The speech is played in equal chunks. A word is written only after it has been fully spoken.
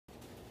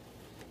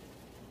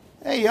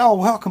Hey y'all,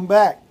 welcome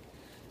back.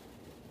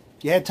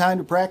 You had time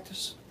to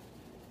practice?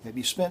 Have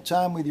you spent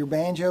time with your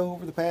banjo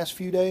over the past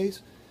few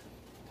days?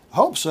 I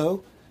hope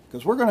so,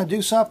 because we're going to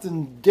do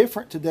something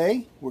different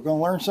today. We're going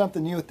to learn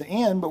something new at the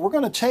end, but we're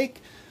going to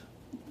take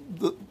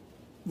the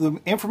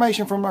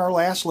information from our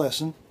last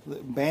lesson, the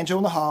banjo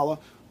and the holla.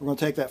 We're going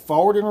to take that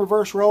forward and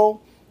reverse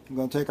roll. We're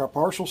going to take our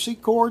partial C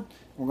chord.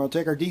 We're going to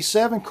take our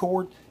D7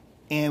 chord,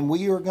 and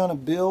we are going to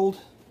build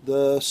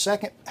the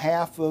second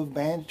half of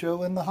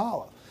banjo and the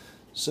holla.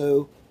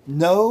 So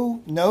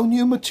no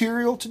new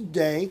material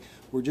today.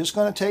 We're just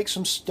going to take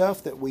some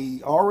stuff that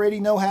we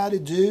already know how to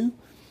do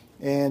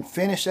and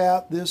finish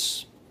out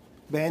this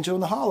banjo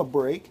and the holla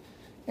break.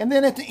 And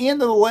then at the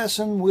end of the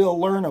lesson, we'll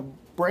learn a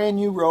brand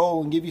new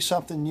roll and give you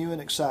something new and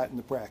exciting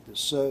to practice.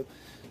 So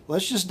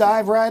let's just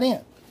dive right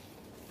in.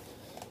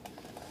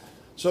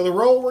 So the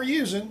roll we're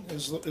using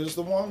is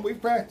the one we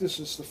practiced.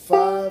 It's the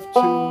 5, 2,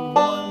 1,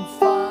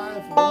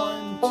 5,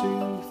 1, 2,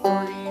 3,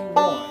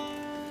 1.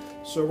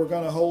 So we're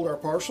going to hold our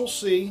partial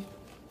C.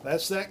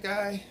 That's that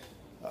guy.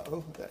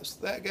 Uh-oh, that's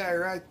that guy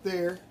right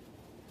there.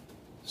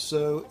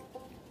 So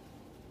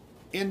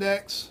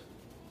index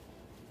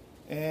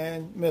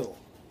and middle.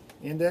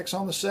 Index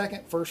on the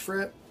second, first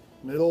fret.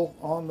 Middle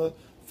on the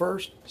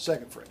first,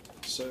 second fret.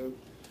 So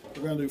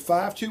we're going to do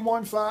 5, 2,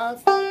 1,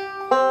 5.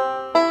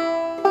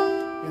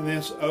 And then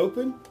it's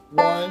open.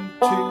 1,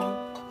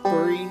 2,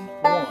 3,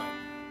 1.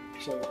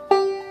 So.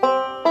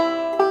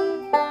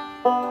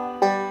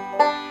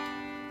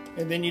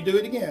 And then you do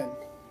it again.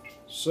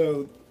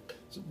 So,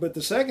 but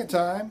the second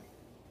time,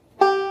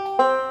 and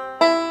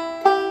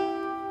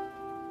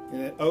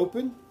then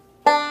open,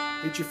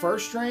 hit your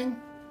first string,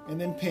 and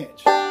then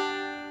pinch.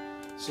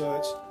 So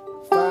it's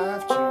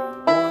 5, 2,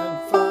 1,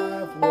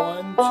 5,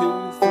 1, 2,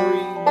 3,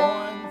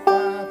 1,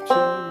 5, 2,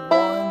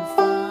 1,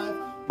 5,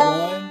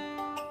 1,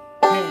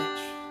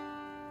 pinch.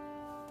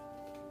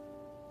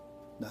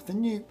 Nothing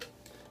new.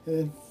 And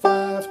then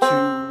 5, 2,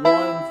 1,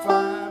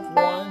 5,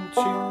 1,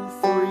 2,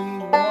 3,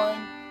 1.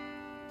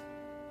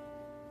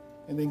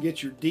 And then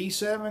get your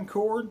D7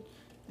 chord.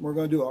 We're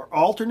going to do our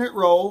alternate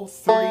roll.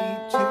 3,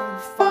 2,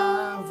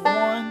 5,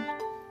 1.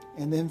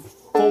 And then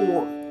 4,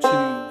 2,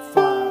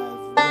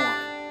 5, 1.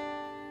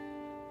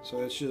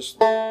 So it's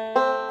just... You've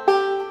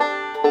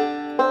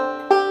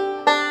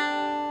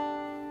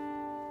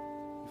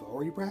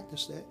already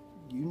practiced that.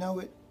 You know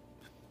it.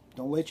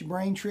 Don't let your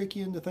brain trick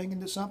you into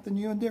thinking it's something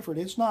new and different.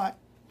 It's not.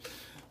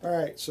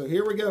 Alright, so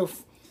here we go.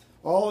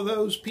 All of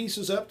those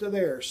pieces up to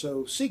there.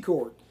 So C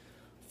chord.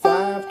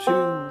 5, 2,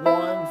 1,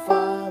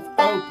 5,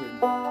 open.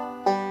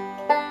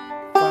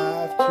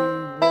 5, 2,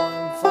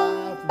 1,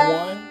 5,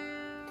 1,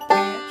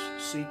 pinch,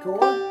 C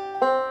chord,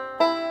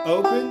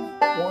 open,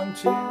 1, 2,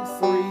 3,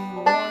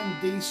 1,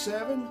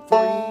 D7, 3,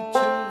 2,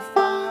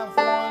 5,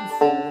 1,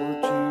 4,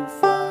 2,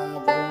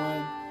 5,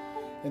 1,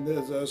 and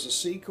there's a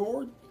C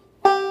chord,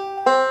 1,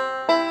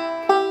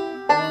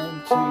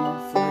 2,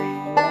 3,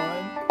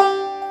 1,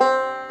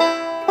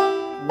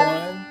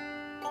 1,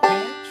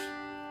 pinch,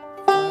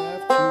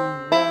 5, 2,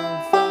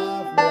 1,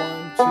 5,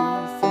 1, 2,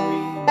 3,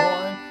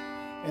 1,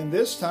 and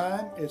this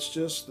time it's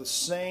just the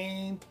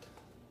same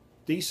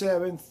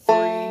D7, 3,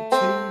 2,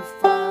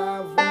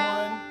 5,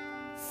 1,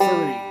 3,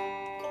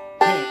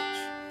 pinch.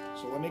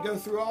 So let me go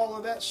through all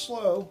of that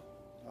slow.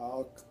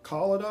 I'll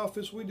call it off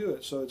as we do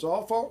it. So it's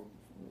all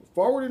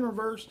forward and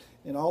reverse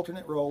in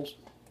alternate rolls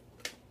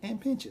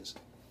and pinches.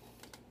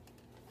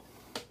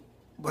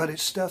 But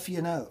it's stuff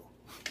you know.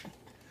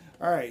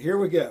 Alright, here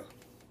we go.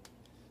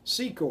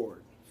 C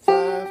chord.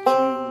 5, 2,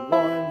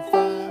 1,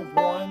 5,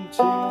 1, 2,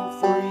 3,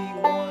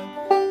 1,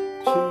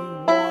 2,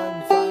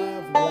 1,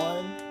 5,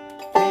 1,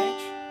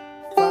 pinch,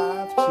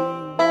 5, 2,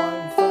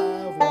 1,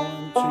 5,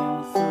 1,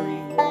 2,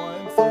 3,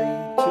 1, 3,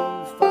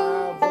 2,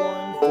 5,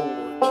 1, 4,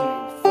 2,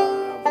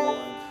 5,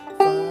 1,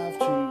 5,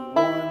 2,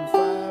 1,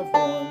 5,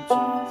 1,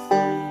 2,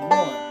 3,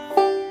 1,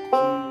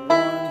 2,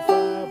 1,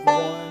 5,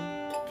 1,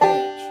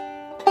 pinch,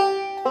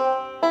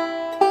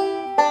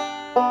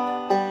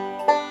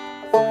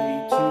 3,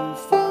 2,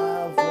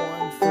 5,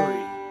 1,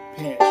 3,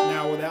 pinch.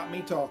 Now without me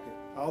talking,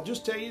 I'll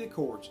just tell you the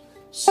chords.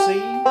 C,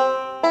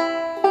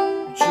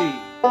 G,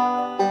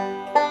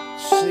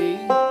 C,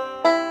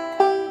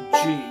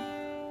 G,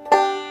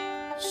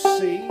 C,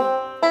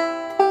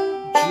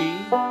 G,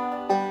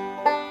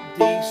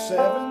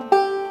 D7,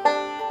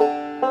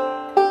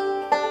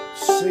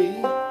 C,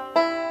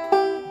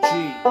 G,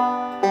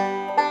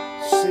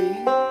 C,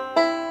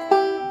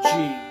 G,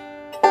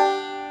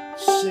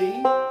 C,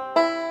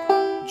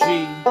 G,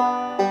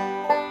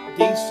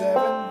 D7,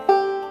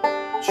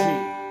 G.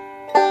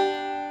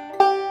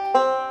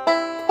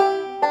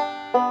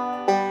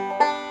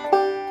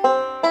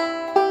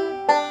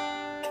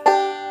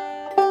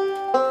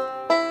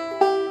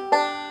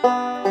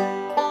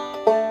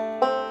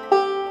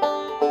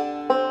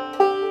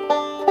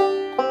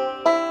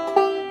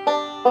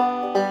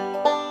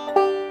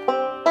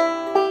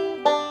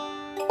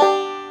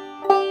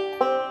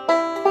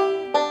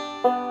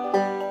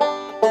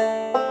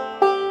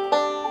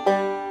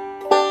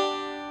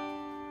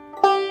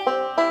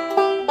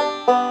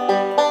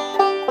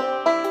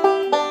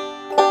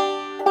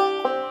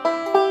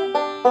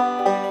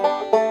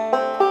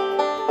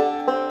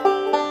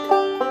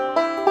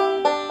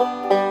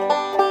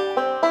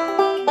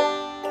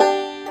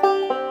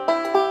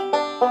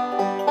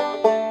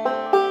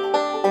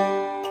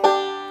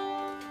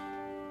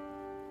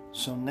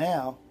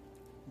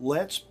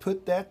 let's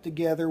put that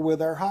together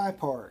with our high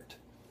part.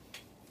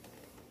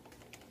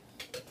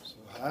 So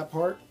high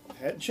part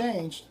hadn't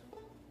changed.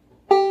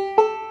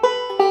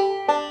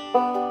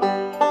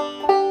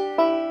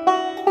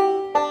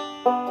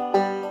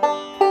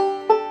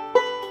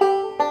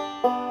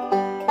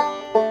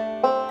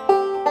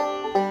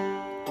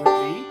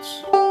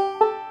 Repeats.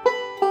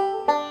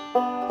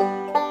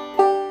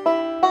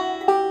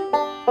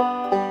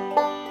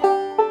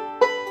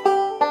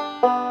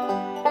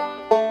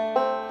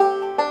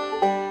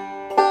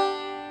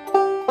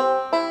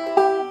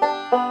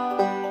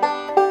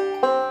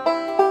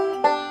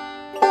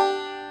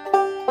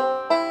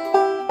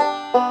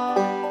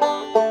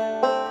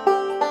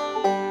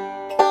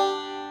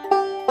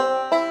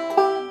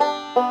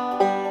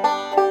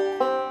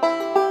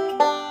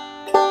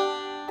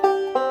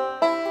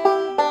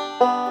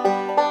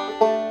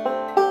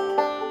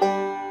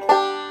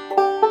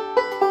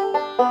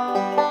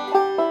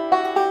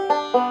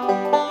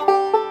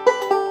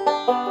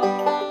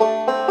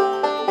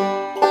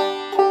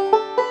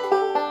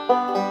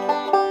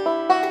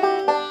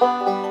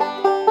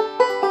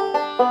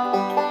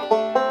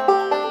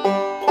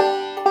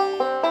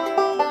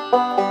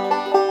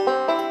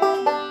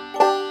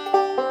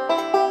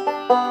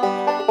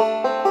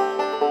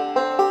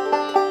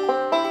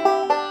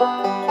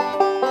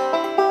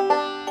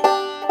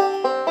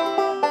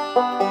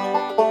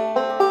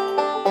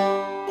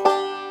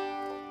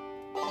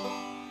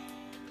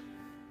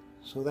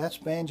 So that's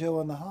Banjo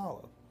in the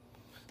Hollow.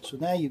 So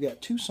now you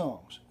got two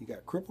songs. You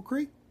got Cripple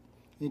Creek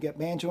and you got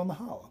Banjo in the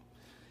Hollow.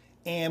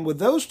 And with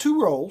those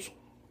two rolls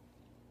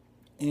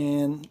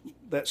and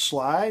that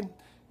slide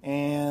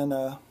and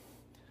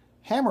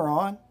hammer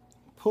on,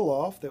 pull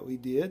off that we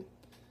did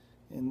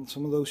and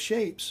some of those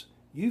shapes,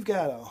 you've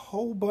got a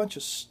whole bunch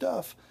of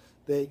stuff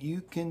that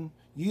you can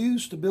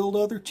use to build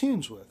other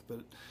tunes with.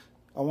 But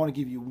I want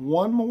to give you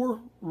one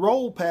more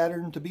roll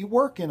pattern to be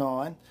working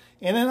on,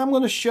 and then I'm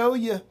going to show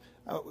you.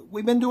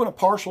 We've been doing a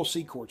partial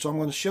C chord, so I'm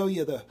going to show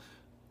you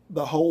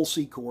the whole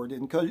C chord,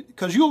 and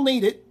because you'll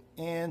need it,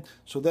 and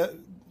so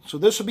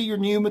this will be your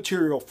new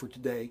material for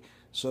today.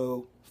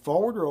 So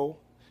forward roll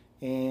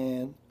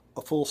and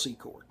a full C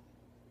chord.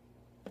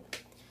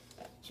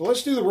 So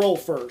let's do the roll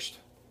first.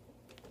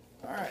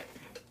 All right.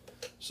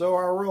 So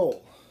our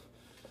roll.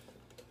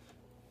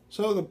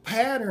 So the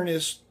pattern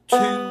is 2,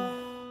 2,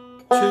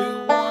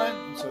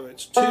 1. So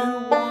it's 2,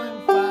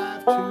 1,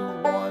 5, 2,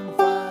 1,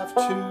 5,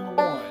 2,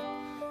 1.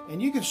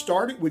 And you can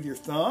start it with your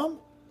thumb,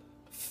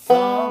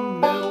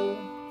 middle,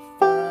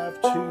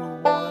 5, 2,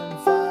 1,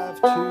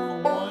 5, 2,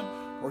 1.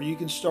 Or you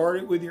can start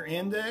it with your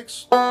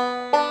index.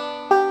 But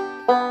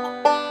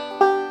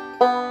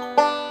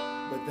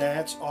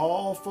that's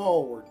all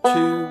forward. 2,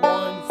 1,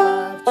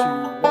 5, 2,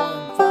 1,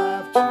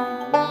 5, 2,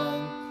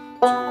 1,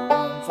 2,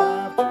 1,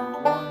 5, 2,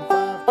 1,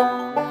 5, 2,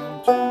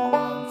 1, 2,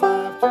 1,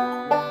 5, 2,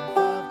 1,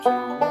 5, 2,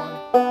 1.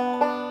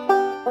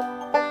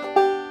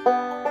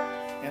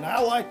 And I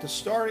like to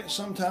start it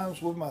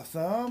sometimes with my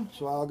thumb,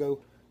 so I'll go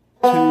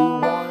 2,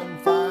 1,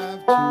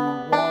 5, 2,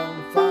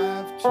 1,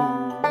 5, 2,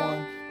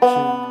 1, 2,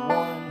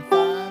 1,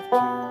 5, 2,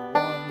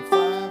 1,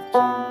 5, 2,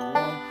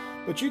 1.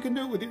 But you can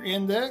do it with your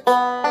index.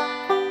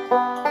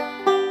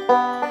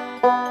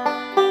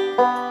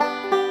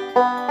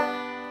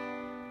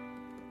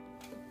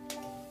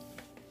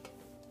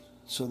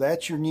 So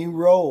that's your new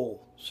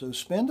roll. So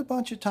spend a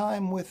bunch of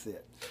time with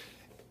it.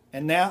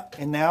 And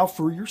now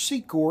for your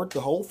C chord,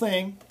 the whole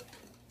thing.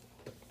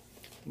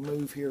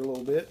 Move here a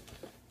little bit.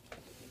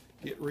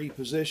 Get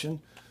repositioned.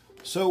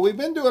 So we've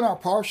been doing our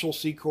partial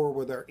C chord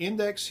with our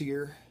index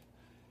here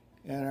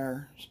and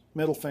our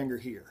middle finger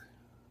here.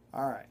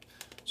 All right.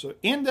 So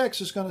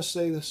index is going to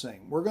stay the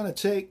same. We're going to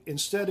take,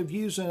 instead of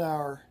using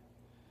our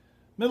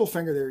middle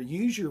finger there,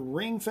 use your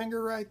ring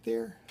finger right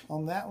there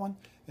on that one.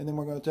 And then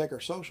we're going to take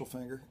our social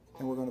finger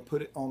and we're going to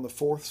put it on the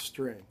 4th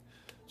string.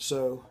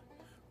 So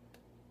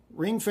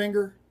ring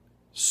finger,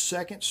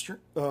 2nd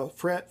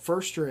fret,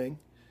 1st string,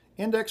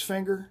 index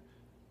finger,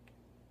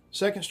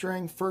 2nd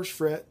string, 1st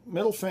fret,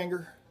 middle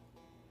finger,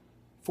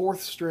 4th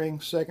string,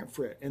 2nd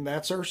fret. And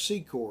that's our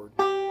C chord.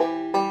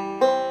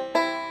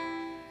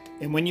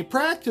 And when you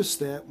practice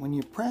that,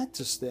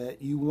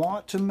 you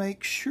want to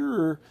make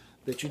sure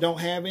that you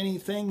don't have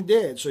anything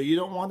dead. So you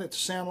don't want it to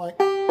sound like...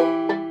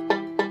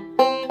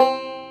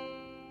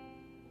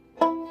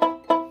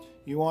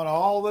 You want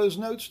all those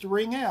notes to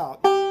ring out.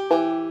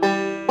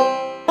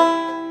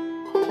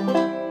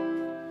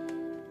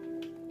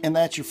 And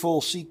that's your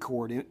full C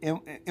chord.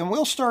 And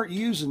we'll start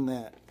using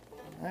that.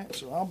 All right,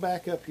 so I'll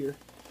back up here.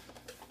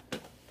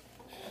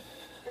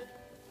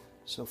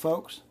 So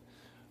folks,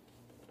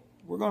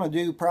 we're going to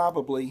do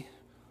probably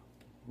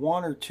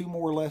 1 or 2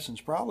 more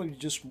lessons, probably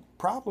just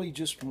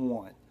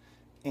one,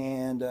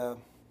 and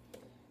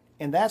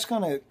that's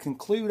going to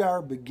conclude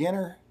our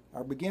beginner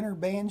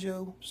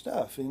banjo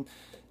stuff. And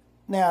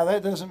now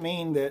that doesn't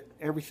mean that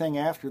everything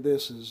after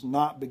this is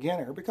not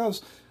beginner,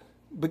 because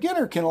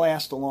beginner can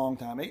last a long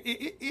time.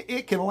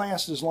 It can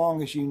last as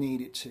long as you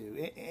need it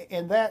to,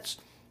 and that's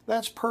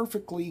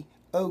perfectly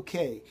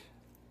okay.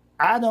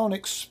 I don't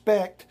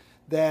expect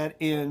that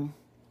in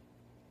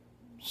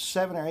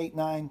 7 or 8,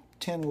 9,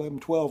 10, 11,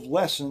 12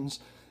 lessons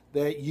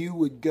that you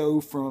would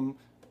go from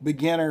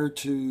beginner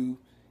to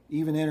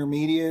even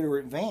intermediate or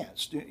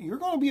advanced. You're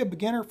going to be a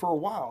beginner for a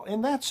while,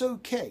 and that's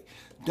okay.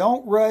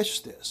 Don't rush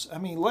this. I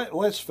mean,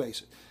 let's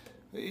face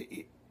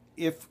it.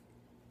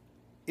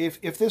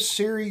 If this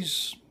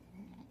series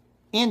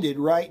ended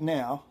right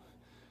now,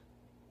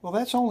 well,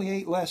 that's only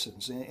 8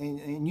 lessons,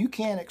 and you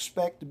can't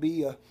expect to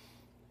be a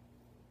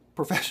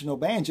professional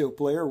banjo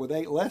player with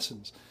 8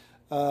 lessons,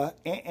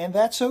 and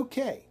that's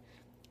okay.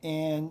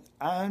 And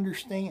I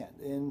understand,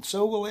 and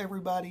so will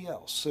everybody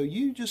else. So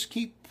you just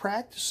keep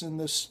practicing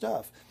this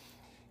stuff,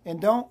 and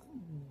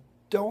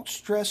don't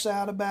stress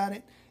out about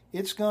it.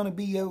 It's going to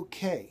be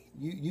okay.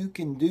 You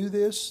can do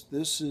this.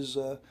 This is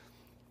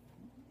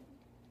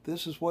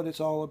what it's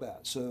all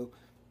about. So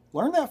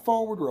learn that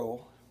forward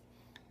roll.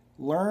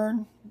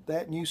 Learn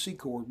that new C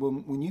chord.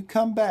 When you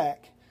come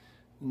back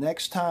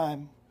next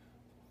time,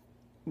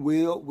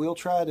 we'll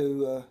try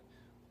to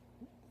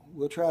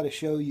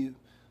show you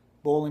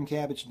boiling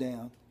cabbage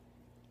down,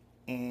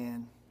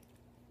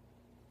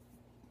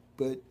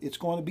 but it's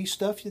going to be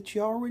stuff that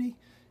you already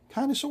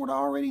kind of sort of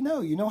already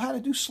know. You know how to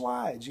do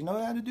slides, you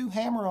know how to do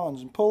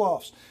hammer-ons and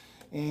pull-offs,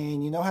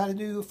 and you know how to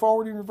do a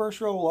forward and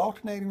reverse roll,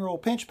 alternating roll,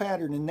 pinch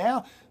pattern, and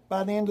now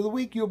by the end of the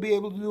week you'll be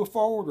able to do a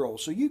forward roll.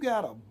 So you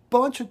got a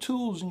bunch of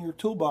tools in your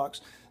toolbox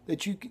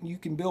that you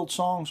can build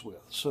songs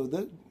with. So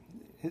that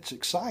it's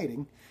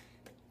exciting,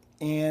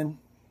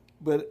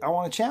 but I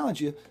want to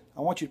challenge you.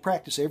 I want you to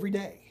practice every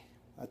day.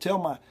 I tell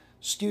my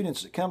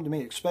students that come to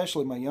me,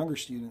 especially my younger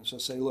students, I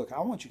say, look,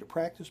 I want you to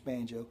practice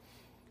banjo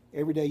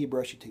every day you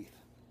brush your teeth.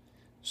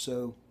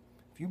 So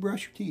if you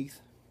brush your teeth,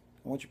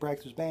 I want you to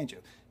practice banjo.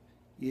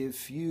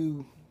 If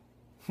you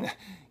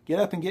get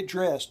up and get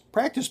dressed,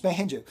 practice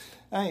banjo.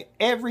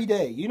 Every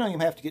day. You don't even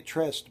have to get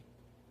dressed to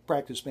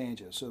practice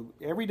banjo. So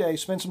every day,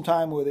 spend some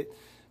time with it.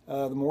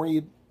 The more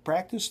you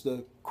practice,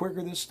 the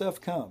quicker this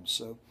stuff comes.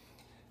 So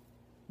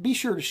be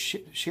sure to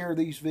share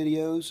these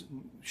videos.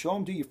 Show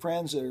them to your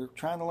friends that are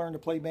trying to learn to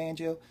play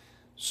banjo.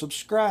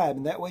 Subscribe,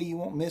 and that way you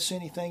won't miss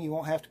anything. You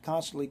won't have to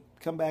constantly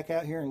come back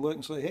out here and look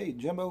and say, hey,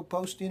 Jimbo,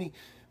 post any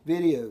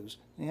videos.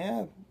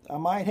 Yeah, I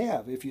might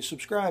have. If you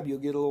subscribe, you'll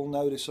get a little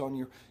notice on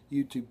your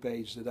YouTube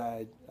page that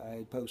I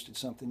had posted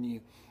something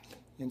new.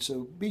 And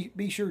so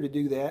be sure to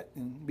do that.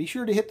 And be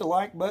sure to hit the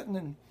like button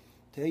and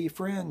tell your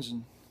friends.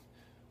 And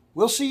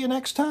we'll see you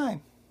next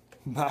time.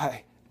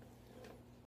 Bye.